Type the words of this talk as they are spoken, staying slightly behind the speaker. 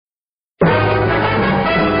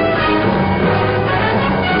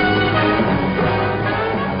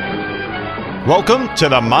Welcome to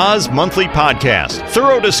the Moz Monthly Podcast.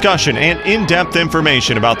 Thorough discussion and in-depth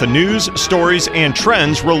information about the news, stories, and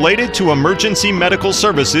trends related to emergency medical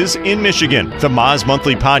services in Michigan. The Moz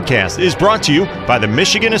Monthly Podcast is brought to you by the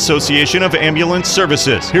Michigan Association of Ambulance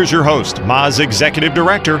Services. Here's your host, Moz Executive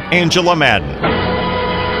Director, Angela Madden.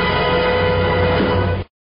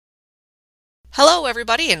 Hello,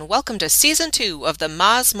 everybody, and welcome to Season 2 of the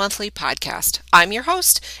Moz Monthly Podcast. I'm your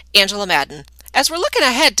host, Angela Madden. As we're looking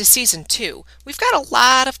ahead to Season 2, we've got a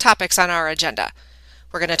lot of topics on our agenda.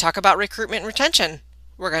 We're going to talk about recruitment and retention.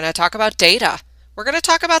 We're going to talk about data. We're going to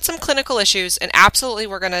talk about some clinical issues, and absolutely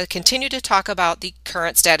we're going to continue to talk about the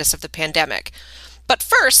current status of the pandemic. But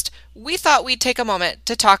first, we thought we'd take a moment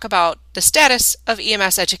to talk about the status of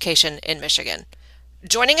EMS education in Michigan.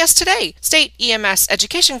 Joining us today, State EMS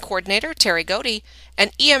Education Coordinator Terry Godey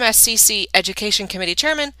and EMSCC Education Committee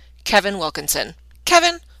Chairman Kevin Wilkinson.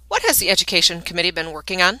 Kevin, what has the Education Committee been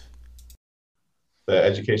working on? The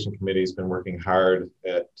Education Committee has been working hard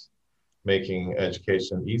at making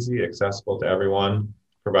education easy, accessible to everyone,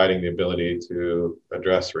 providing the ability to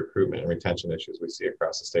address recruitment and retention issues we see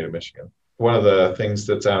across the state of Michigan. One of the things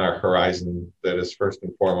that's on our horizon that is first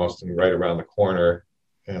and foremost and right around the corner,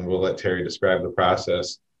 and we'll let Terry describe the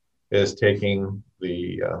process, is taking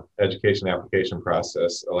the education application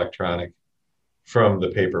process electronic from the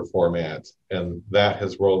paper format. And that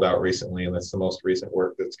has rolled out recently, and that's the most recent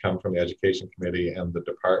work that's come from the Education Committee and the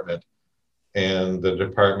department. And the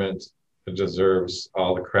department deserves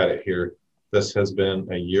all the credit here. This has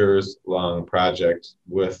been a years-long project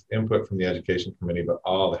with input from the Education Committee, but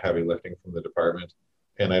all the heavy lifting from the department.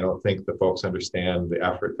 And I don't think the folks understand the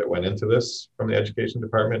effort that went into this from the education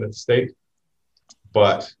department at the state.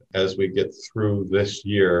 But as we get through this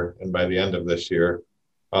year, and by the end of this year,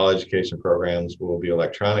 all education programs will be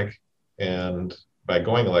electronic. And by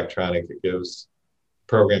going electronic, it gives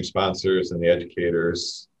program sponsors and the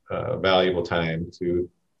educators valuable time to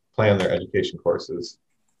plan their education courses.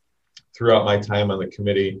 Throughout my time on the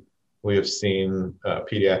committee, we have seen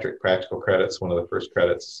pediatric practical credits, one of the first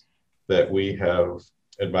credits that we have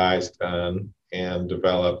advised on and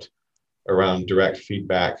developed around direct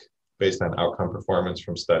feedback based on outcome performance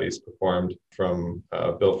from studies performed from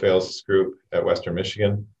Bill Fales' group at Western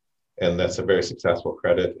Michigan. And that's a very successful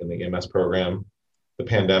credit in the EMS program. The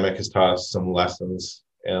pandemic has taught us some lessons,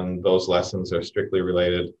 and those lessons are strictly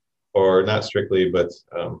related, or not strictly, but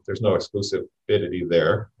there's no exclusivity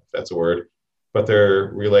there, if that's a word, but they're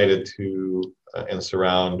related to and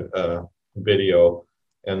surround video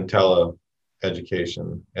and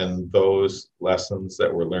education, and those lessons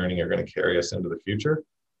that we're learning are going to carry us into the future,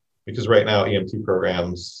 because right now EMT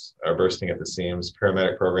programs are bursting at the seams.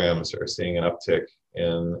 Paramedic programs are seeing an uptick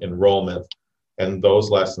in enrollment, and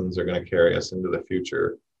those lessons are going to carry us into the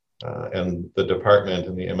future. And the department,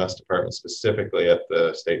 and the MS department specifically at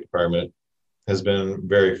the State Department, has been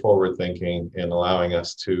very forward thinking in allowing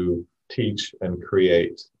us to teach and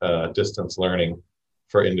create distance learning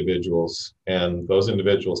for individuals. And those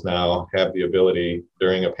individuals now have the ability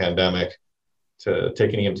during a pandemic to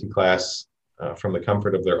take an EMT class from the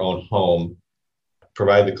comfort of their own home,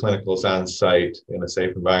 provide the clinicals on site in a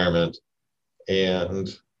safe environment,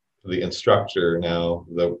 and the instructor now,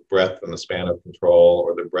 the breadth and the span of control,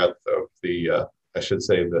 or the breadth of the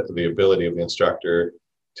ability of the instructor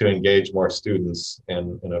to engage more students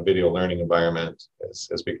in a video learning environment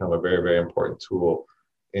has become a very, very important tool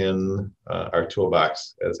in our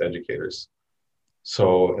toolbox as educators.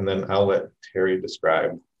 So, and then I'll let Terry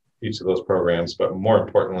describe each of those programs, but more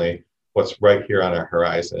importantly, what's right here on our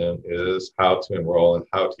horizon is how to enroll and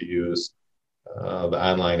how to use the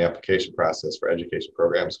online application process for education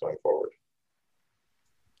programs going forward.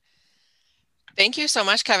 Thank you so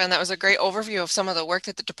much, Kevin. That was a great overview of some of the work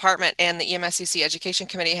that the department and the EMSCC Education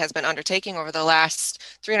Committee has been undertaking over the last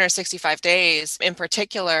 365 days. In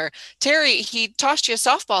particular, Terry, he tossed you a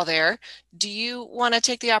softball there. Do you want to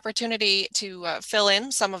take the opportunity to fill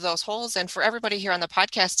in some of those holes? And for everybody here on the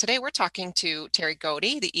podcast today, we're talking to Terry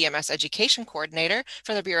Godey, the EMS Education Coordinator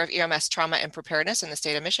for the Bureau of EMS Trauma and Preparedness in the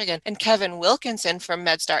state of Michigan, and Kevin Wilkinson from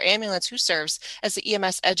MedStar Ambulance, who serves as the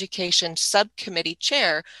EMS Education Subcommittee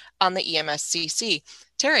Chair on the EMSCC.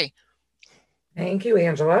 Terry. Thank you,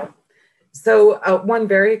 Angela. So one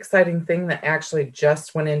very exciting thing that actually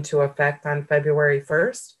just went into effect on February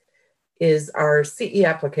 1st is our CE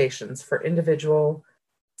applications for individual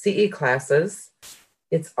CE classes.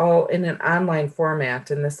 It's all in an online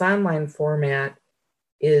format, and this online format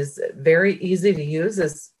is very easy to use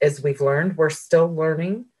as we've learned. We're still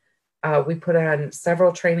learning. We put on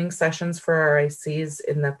several training sessions for our ICs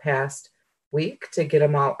in the past week to get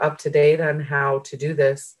them all up to date on how to do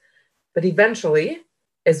this. But eventually,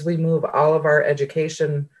 as we move all of our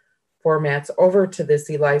education formats over to this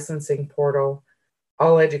e-licensing portal,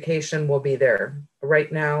 all education will be there.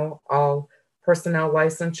 Right now, all personnel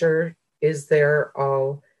licensure is there,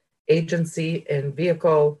 all agency and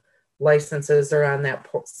vehicle licenses are on that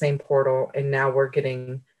same portal, and now we're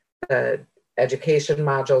getting the education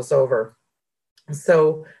modules over.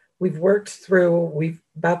 So we've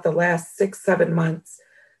about the last 6-7 months,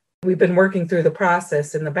 we've been working through the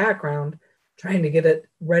process in the background, trying to get it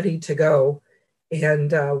ready to go.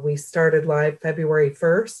 And we started live February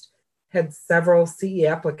 1st, had several CE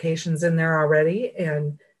applications in there already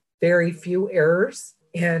and very few errors.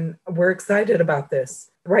 And we're excited about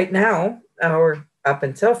this. Right now, or up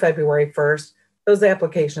until February 1st, those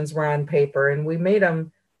applications were on paper, and we made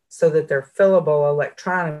them so that they're fillable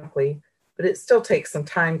electronically, but it still takes some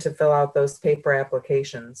time to fill out those paper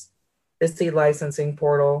applications. This e-licensing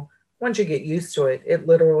portal, once you get used to it, it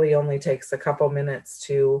literally only takes a couple minutes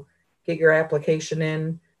to get your application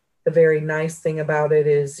in. The very nice thing about it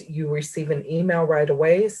is you receive an email right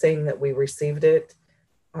away saying that we received it.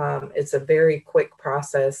 It's a very quick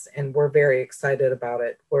process, and we're very excited about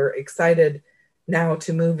it. We're excited now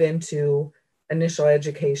to move into initial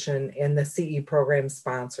education and the CE program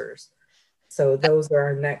sponsors. So those are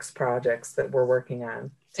our next projects that we're working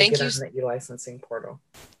on to get on the e-licensing portal.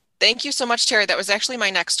 Thank you so much, Terry. That was actually my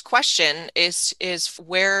next question is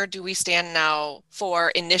where do we stand now for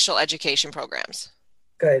initial education programs?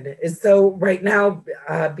 Good. So right now,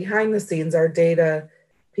 behind the scenes, our data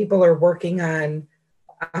people are working on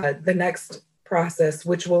the next process,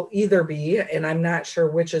 which will either be, and I'm not sure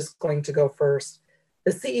which is going to go first,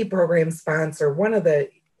 the CE program sponsor. One of the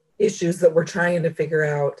issues that we're trying to figure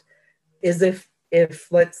out is if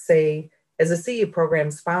let's say, as a CE program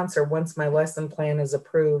sponsor, once my lesson plan is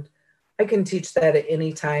approved, I can teach that at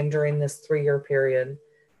any time during this 3-year period.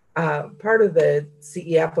 Part of the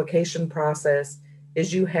CE application process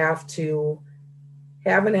is you have to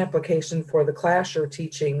have an application for the class you're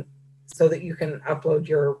teaching so that you can upload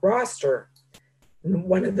your roster. And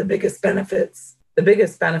one of the biggest benefit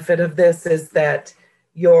of this is that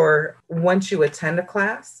once you attend a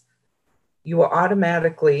class, you will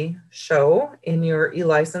automatically show in your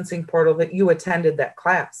e-licensing portal that you attended that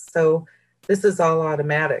class. So this is all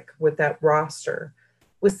automatic with that roster.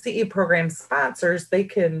 With CE program sponsors, they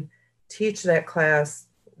can teach that class.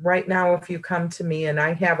 Right now, if you come to me and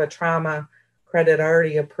I have a trauma credit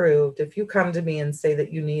already approved, if you come to me and say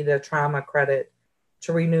that you need a trauma credit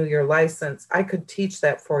to renew your license, I could teach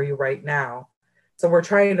that for you right now. So we're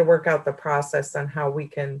trying to work out the process on how we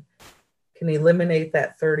can eliminate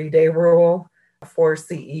that 30-day rule for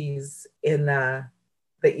CEs in the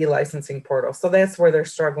e-licensing portal. So that's where they're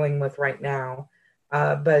struggling with right now.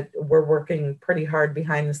 But we're working pretty hard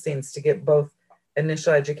behind the scenes to get both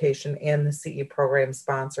initial education and the CE program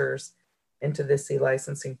sponsors into this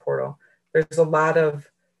e-licensing portal. There's a lot of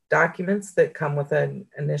documents that come with an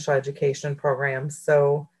initial education program.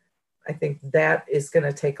 So I think that is going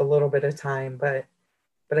to take a little bit of time, but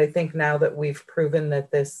I think now that we've proven that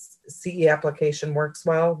this CE application works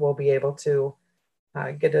well, we'll be able to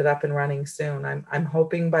get it up and running soon. I'm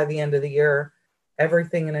hoping by the end of the year,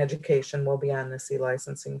 everything in education will be on this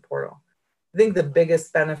e-licensing portal. I think the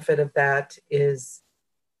biggest benefit of that is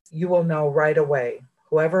you will know right away.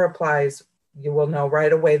 Whoever applies, you will know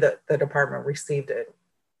right away that the department received it.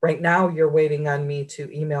 Right now, you're waiting on me to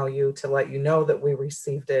email you to let you know that we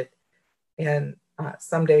received it. And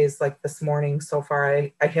some days, like this morning, so far,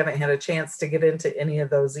 I haven't had a chance to get into any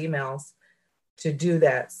of those emails to do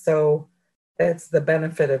that. So that's the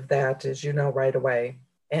benefit of that, is you know right away.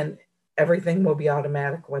 And everything will be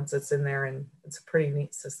automatic once it's in there, and it's a pretty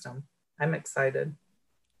neat system. I'm excited.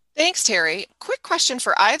 Thanks, Terry. Quick question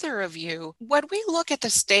for either of you. When we look at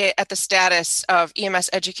the status of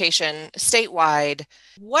EMS education statewide,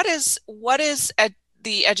 what is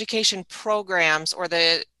the education programs or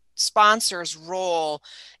the sponsors' role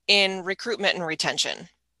in recruitment and retention?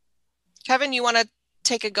 Kevin, you want to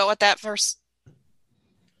take a go at that first?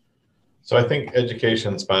 So I think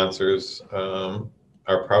education sponsors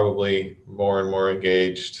are probably more and more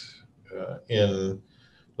engaged in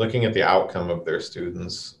looking at the outcome of their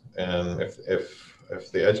students. And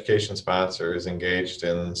if the education sponsor is engaged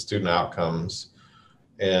in student outcomes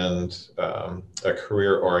and a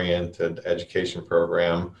career-oriented education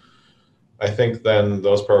program, I think then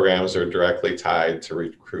those programs are directly tied to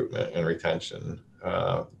recruitment and retention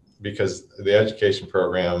because the education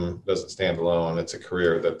program doesn't stand alone. It's a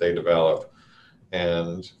career that they develop.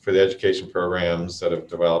 And for the education programs that have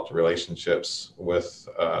developed relationships with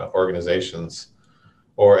organizations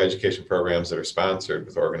or education programs that are sponsored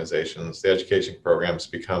with organizations, the education programs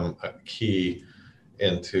become a key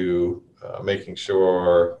into making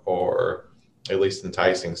sure, or at least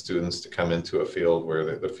enticing students to come into a field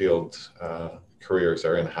where the field careers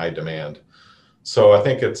are in high demand. So I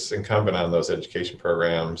think it's incumbent on those education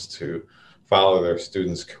programs to follow their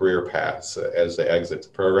students' career paths as they exit the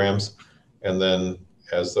programs. And then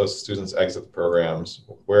as those students exit the programs,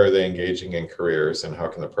 where are they engaging in careers, and how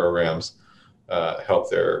can the programs help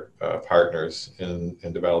their partners in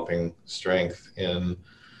developing strength in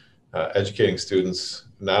educating students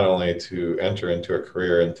not only to enter into a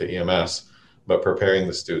career into EMS, but preparing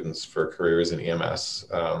the students for careers in EMS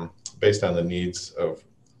based on the needs of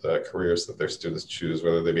the careers that their students choose,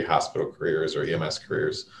 whether they be hospital careers or EMS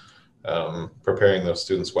careers, preparing those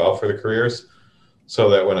students well for the careers so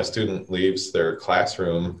that when a student leaves their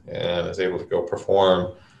classroom and is able to go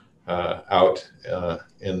perform out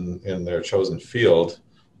in their chosen field,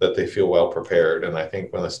 that they feel well prepared. And I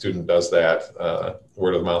think when a student does that,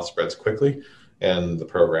 word of mouth spreads quickly and the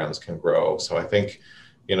programs can grow. So I think,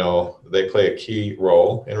 they play a key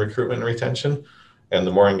role in recruitment and retention. And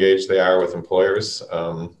the more engaged they are with employers,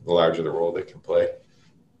 the larger the role they can play.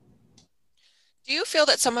 Do you feel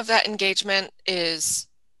that some of that engagement is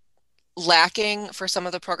lacking for some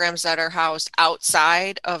of the programs that are housed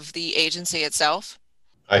outside of the agency itself?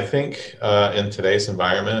 I think in today's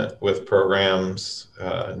environment, with programs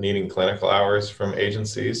needing clinical hours from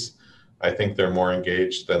agencies, I think they're more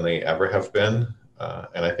engaged than they ever have been.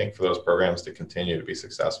 And I think for those programs to continue to be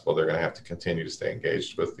successful, they're going to have to continue to stay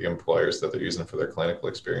engaged with the employers that they're using for their clinical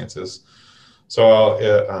experiences. So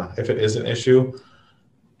if it is an issue,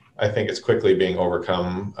 I think it's quickly being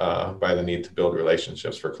overcome by the need to build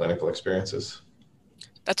relationships for clinical experiences.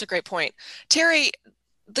 That's a great point. Terry,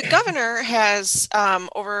 the governor has,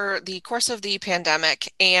 over the course of the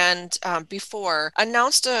pandemic and before,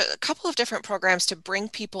 announced a couple of different programs to bring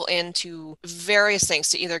people into various things,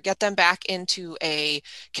 to either get them back into a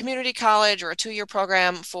community college or a 2-year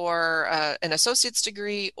program for an associate's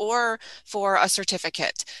degree or for a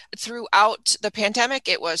certificate. Throughout the pandemic,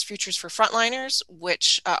 it was Futures for Frontliners,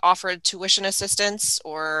 which offered tuition assistance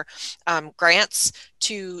or grants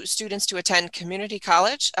to students to attend community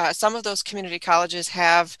college. Some of those community colleges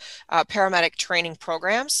have paramedic training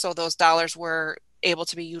programs, so those dollars were able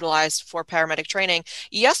to be utilized for paramedic training.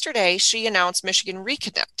 Yesterday, she announced Michigan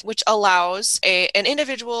Reconnect, which allows an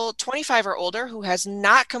individual 25 or older who has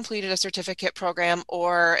not completed a certificate program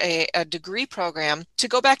or a degree program to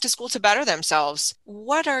go back to school to better themselves.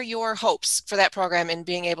 What are your hopes for that program in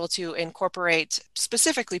being able to incorporate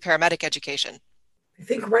specifically paramedic education? I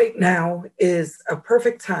think right now is a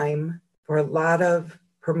perfect time for a lot of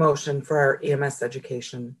promotion for our EMS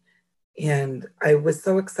education. And I was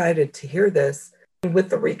so excited to hear this. With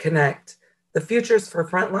the Reconnect, the Futures for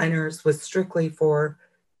Frontliners was strictly for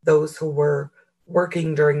those who were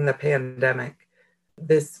working during the pandemic.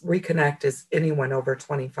 This Reconnect is anyone over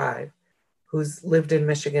 25 who's lived in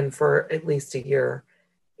Michigan for at least a year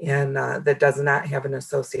and that does not have an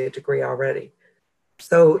associate degree already.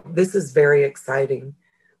 So this is very exciting.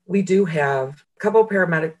 We do have a couple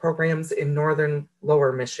paramedic programs in northern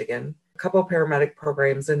lower Michigan, a couple paramedic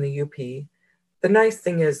programs in the UP. The nice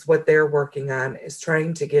thing is what they're working on is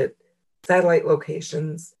trying to get satellite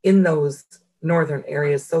locations in those northern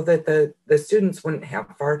areas so that the students wouldn't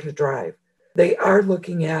have far to drive. They are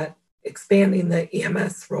looking at expanding the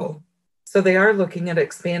EMS role. So they are looking at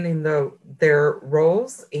expanding their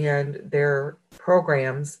roles and their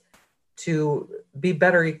programs to be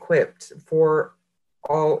better equipped for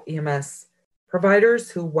all EMS providers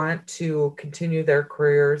who want to continue their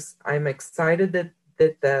careers. I'm excited that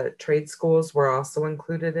the trade schools were also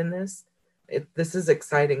included in this. This is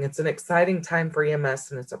exciting. It's an exciting time for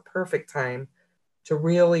EMS, and it's a perfect time to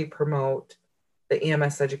really promote the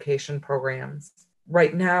EMS education programs.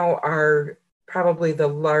 Right now, our probably the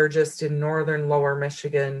largest in northern lower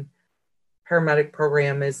Michigan paramedic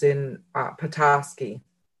program is in Petoskey.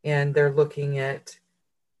 And they're looking at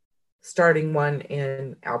starting one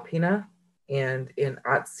in Alpena and in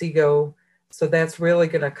Otsego. So that's really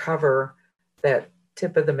going to cover that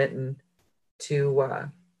tip of the mitten to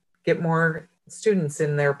get more students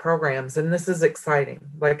in their programs. And this is exciting.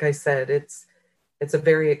 Like I said, it's a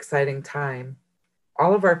very exciting time.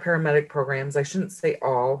 All of our paramedic programs, I shouldn't say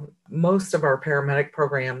all, most of our paramedic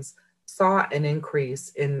programs saw an increase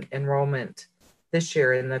in enrollment this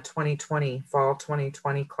year in the fall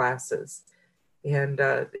 2020 classes. And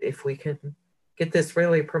if we can get this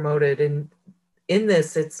really promoted, and in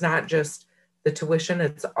this, it's not just the tuition,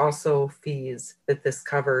 it's also fees that this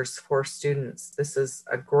covers for students. This is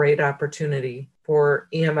a great opportunity for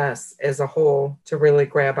EMS as a whole to really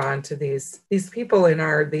grab onto these people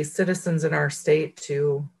these citizens in our state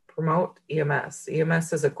to promote EMS.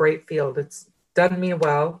 EMS is a great field. It's done me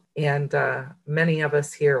well, and many of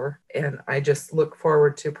us here, and I just look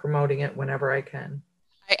forward to promoting it whenever I can.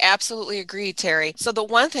 I absolutely agree, Terry. So the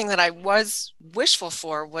one thing that I was wishful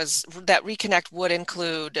for was that Reconnect would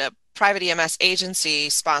include private EMS agency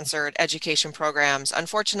sponsored education programs.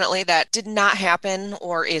 Unfortunately, that did not happen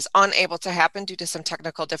or is unable to happen due to some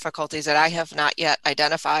technical difficulties that I have not yet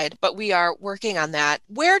identified, but we are working on that.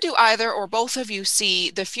 Where do either or both of you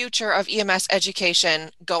see the future of EMS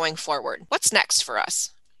education going forward? What's next for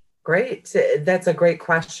us? Great. That's a great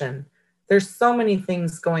question. There's so many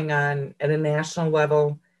things going on at a national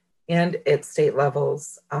level and at state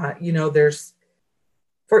levels. There's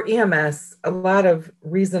for EMS, a lot of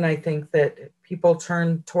reason I think that people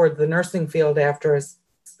turn toward the nursing field after a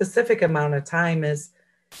specific amount of time is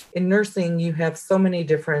in nursing, you have so many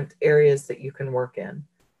different areas that you can work in.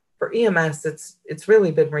 For EMS, it's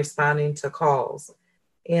really been responding to calls.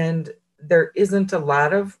 And there isn't a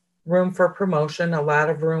lot of room for promotion, a lot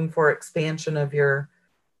of room for expansion of your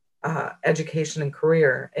education and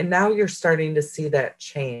career. And now you're starting to see that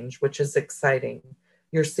change, which is exciting.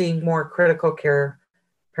 You're seeing more critical care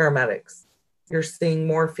paramedics. You're seeing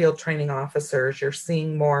more field training officers. You're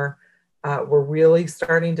seeing more, we're really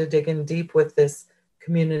starting to dig in deep with this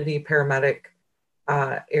community paramedic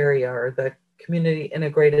area, or the community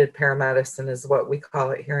integrated paramedicine is what we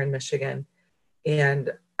call it here in Michigan.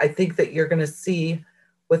 And I think that you're going to see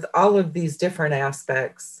with all of these different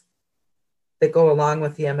aspects that go along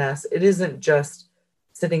with EMS, it isn't just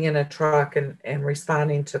sitting in a truck and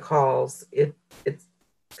responding to calls. It's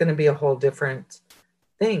going to be a whole different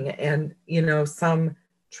thing. And, some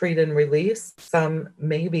treat and release, some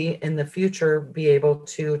maybe in the future be able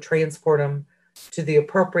to transport them to the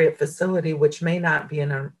appropriate facility, which may not be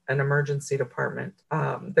in an emergency department.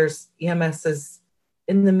 There's EMS is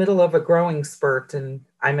in the middle of a growing spurt, and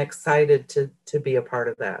I'm excited to be a part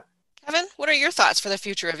of that. Kevin, what are your thoughts for the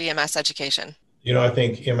future of EMS education? I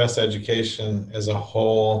think EMS education as a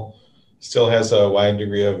whole still has a wide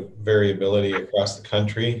degree of variability across the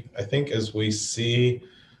country. I think as we see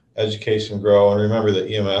education grow, and remember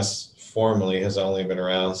that EMS formally has only been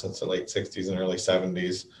around since the late 60s and early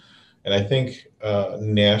 70s. And I think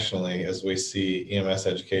nationally, as we see EMS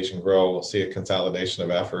education grow, we'll see a consolidation of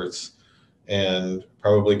efforts and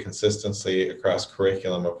probably consistency across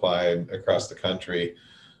curriculum applied across the country.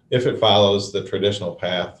 If it follows the traditional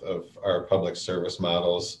path of our public service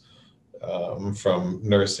models, from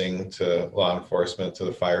nursing to law enforcement to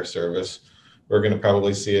the fire service, we're going to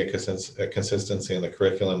probably see a consistency in the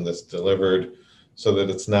curriculum that's delivered so that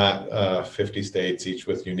it's not 50 states, each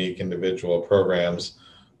with unique individual programs,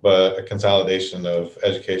 but a consolidation of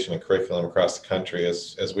education and curriculum across the country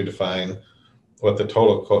as we define what the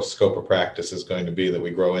total scope of practice is going to be that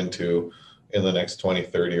we grow into in the next 20,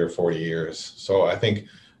 30, or 40 years. So I think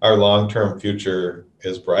our long-term future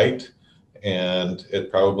is bright, and it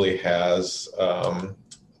probably has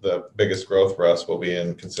the biggest growth for us will be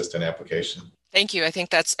in consistent application. Thank you. I think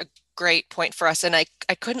that's a great point for us. And I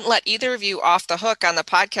couldn't let either of you off the hook on the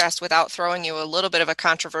podcast without throwing you a little bit of a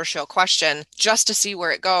controversial question just to see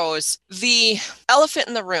where it goes. The elephant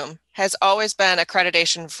in the room has always been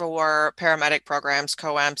accreditation for paramedic programs,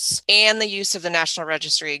 COEMS, and the use of the National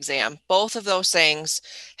Registry exam. Both of those things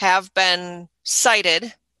have been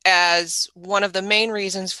cited as one of the main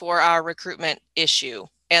reasons for our recruitment issue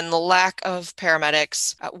and the lack of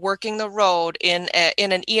paramedics working the road in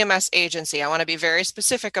an EMS agency. I want to be very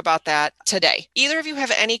specific about that today. Either of you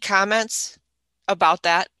have any comments about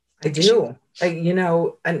that? I do.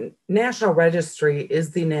 A National Registry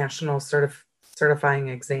is the national certifying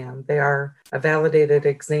exam. They are a validated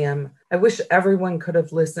exam. I wish everyone could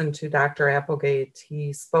have listened to Dr. Applegate.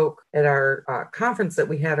 He spoke at our conference that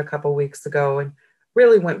we had a couple weeks ago and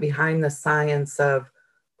really went behind the science of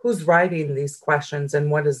who's writing these questions and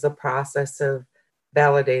what is the process of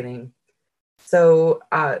validating. So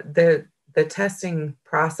the testing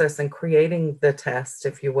process and creating the test,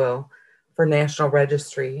 if you will, for National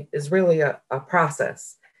Registry is really a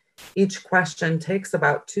process. Each question takes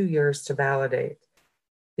about 2 years to validate.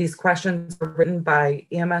 These questions are written by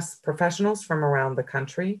EMS professionals from around the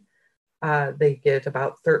country. They get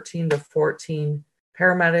about 13 to 14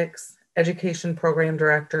 paramedics, education program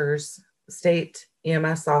directors, state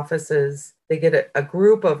EMS offices. They get a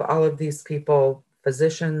group of all of these people,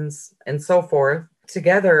 physicians, and so forth,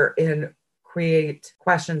 together and create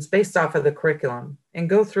questions based off of the curriculum and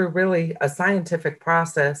go through really a scientific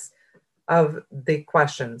process of the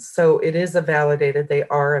questions. So it is a validated, they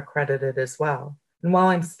are accredited as well. And while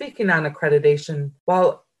I'm speaking on accreditation,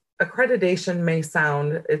 while accreditation may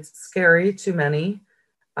sound, it's scary to many,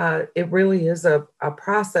 it really is a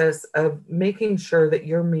process of making sure that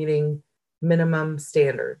you're meeting minimum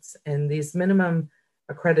standards. And these minimum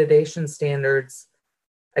accreditation standards,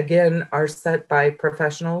 again, are set by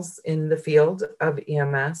professionals in the field of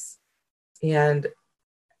EMS and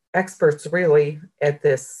experts really at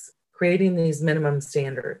this, creating these minimum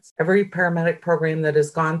standards. Every paramedic program that has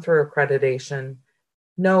gone through accreditation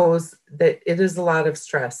knows that it is a lot of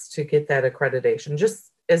stress to get that accreditation,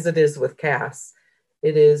 just as it is with CAS.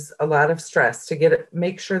 It is a lot of stress to get it,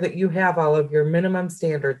 make sure that you have all of your minimum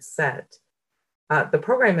standards set. The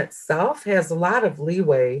program itself has a lot of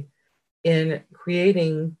leeway in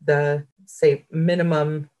creating the, say,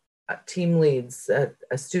 minimum team leads.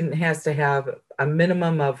 A student has to have a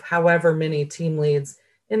minimum of however many team leads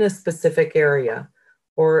in a specific area,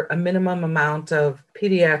 or a minimum amount of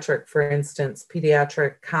pediatric, for instance,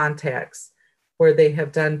 pediatric contacts where they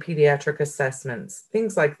have done pediatric assessments,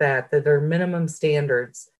 things like that, that are minimum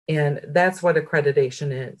standards. And that's what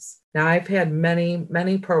accreditation is. Now, I've had many,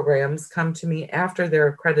 many programs come to me after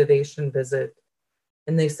their accreditation visit,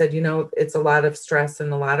 and they said, it's a lot of stress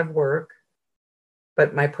and a lot of work,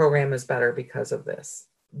 but my program is better because of this,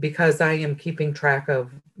 because I am keeping track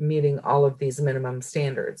of meeting all of these minimum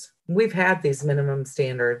standards. We've had these minimum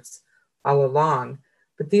standards all along,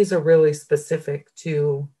 but these are really specific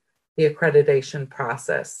to the accreditation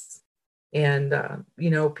process. And,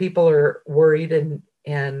 people are worried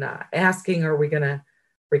and asking, are we going to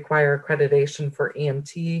require accreditation for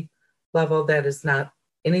EMT level? That is not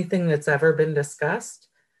anything that's ever been discussed.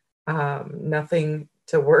 Nothing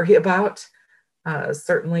to worry about,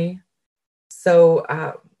 certainly. So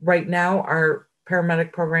right now, our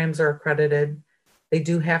paramedic programs are accredited. They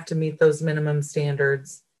do have to meet those minimum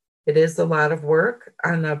standards. It is a lot of work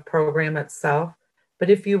on the program itself, but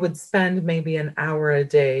if you would spend maybe an hour a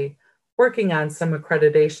day working on some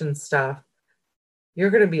accreditation stuff, you're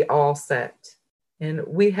going to be all set. And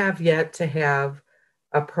we have yet to have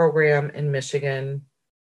a program in Michigan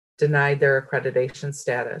denied their accreditation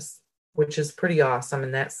status, which is pretty awesome.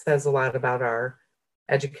 And that says a lot about our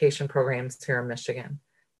education programs here in Michigan.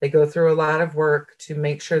 They go through a lot of work to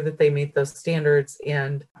make sure that they meet those standards,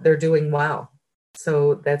 and they're doing well.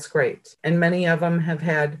 So that's great. And many of them have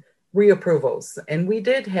had reapprovals. And we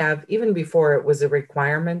did have, even before it was a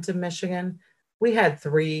requirement in Michigan, we had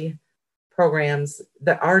 3 programs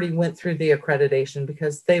that already went through the accreditation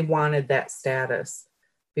because they wanted that status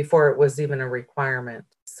before it was even a requirement.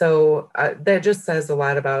 So that just says a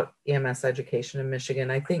lot about EMS education in Michigan.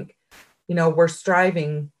 I think, we're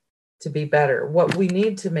striving to be better. What we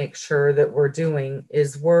need to make sure that we're doing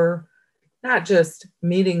is we're not just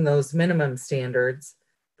meeting those minimum standards,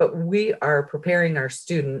 but we are preparing our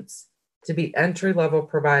students to be entry-level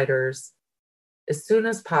providers as soon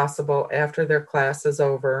as possible after their class is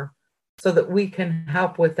over, so that we can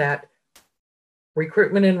help with that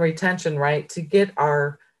recruitment and retention, right, to get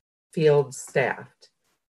our field staffed.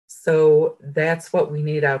 So that's what we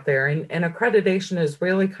need out there. And accreditation has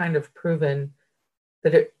really kind of proven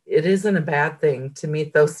that it isn't a bad thing to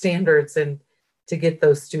meet those standards and to get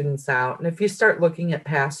those students out. And if you start looking at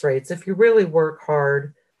pass rates, if you really work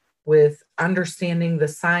hard with understanding the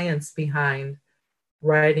science behind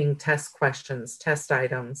writing test questions, test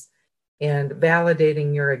items, and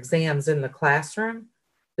validating your exams in the classroom,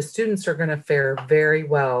 the students are going to fare very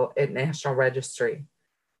well at National Registry.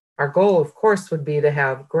 Our goal, of course, would be to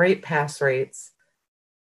have great pass rates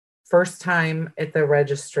first time at the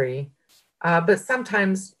registry. But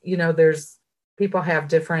sometimes, there's people have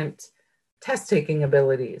different test taking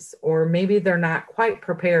abilities, or maybe they're not quite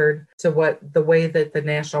prepared to the way that the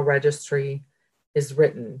National Registry is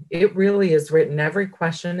written. It really is written. Every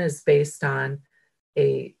question is based on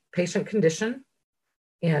a patient condition,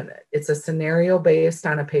 and it's a scenario based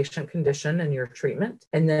on a patient condition and your treatment,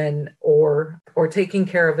 and then or taking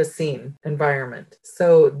care of a scene environment.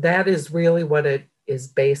 So that is really what it is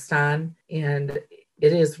based on, and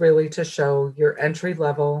it is really to show your entry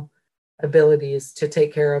level abilities to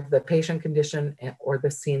take care of the patient condition or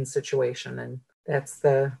the scene situation. And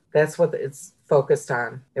that's what it's focused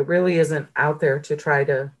on. It really isn't out there to try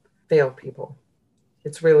to fail people.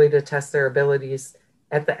 It's really to test their abilities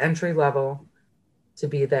at the entry level to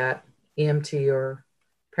be that EMT or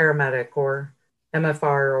paramedic or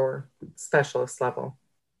MFR or specialist level.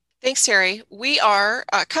 Thanks, Terry. We are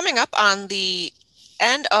coming up on the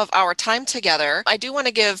end of our time together. I do want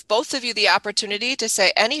to give both of you the opportunity to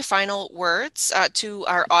say any final words to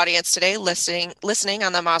our audience today listening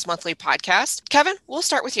on the Moz Monthly podcast. Kevin, we'll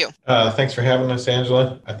start with you. Thanks for having us,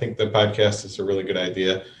 Angela. I think the podcast is a really good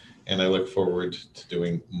idea, and I look forward to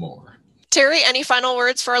doing more. Terry, any final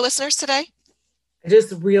words for our listeners today? I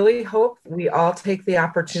just really hope we all take the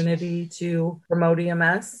opportunity to promote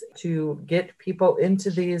EMS, to get people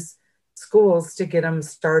into these schools, to get them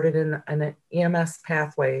started in an EMS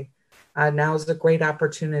pathway. Now is a great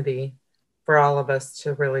opportunity for all of us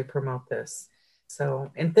to really promote this.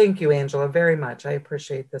 So, and thank you, Angela, very much. I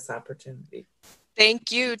appreciate this opportunity.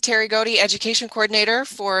 Thank you, Terry Godey, Education Coordinator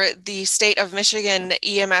for the State of Michigan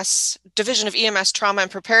EMS Division of EMS Trauma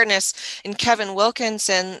and Preparedness, and Kevin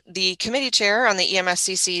Wilkinson, the Committee Chair on the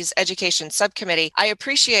EMSCC's Education Subcommittee. I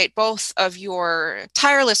appreciate both of your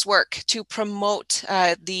tireless work to promote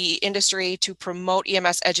the industry, to promote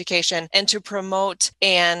EMS education, and to promote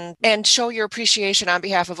and show your appreciation on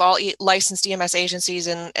behalf of all licensed EMS agencies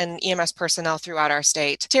and EMS personnel throughout our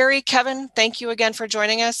state. Terry, Kevin, thank you again for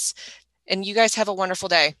joining us. And you guys have a wonderful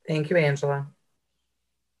day. Thank you, Angela.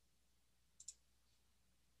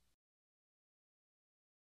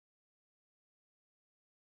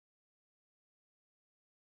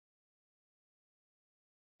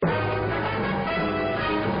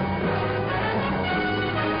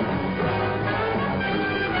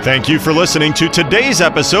 Thank you for listening to today's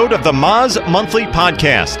episode of the Moz Monthly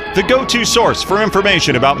Podcast, the go-to source for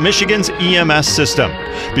information about Michigan's EMS system.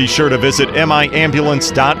 Be sure to visit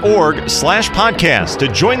miambulance.org/podcast to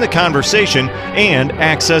join the conversation and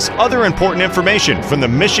access other important information from the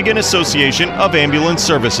Michigan Association of Ambulance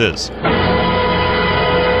Services.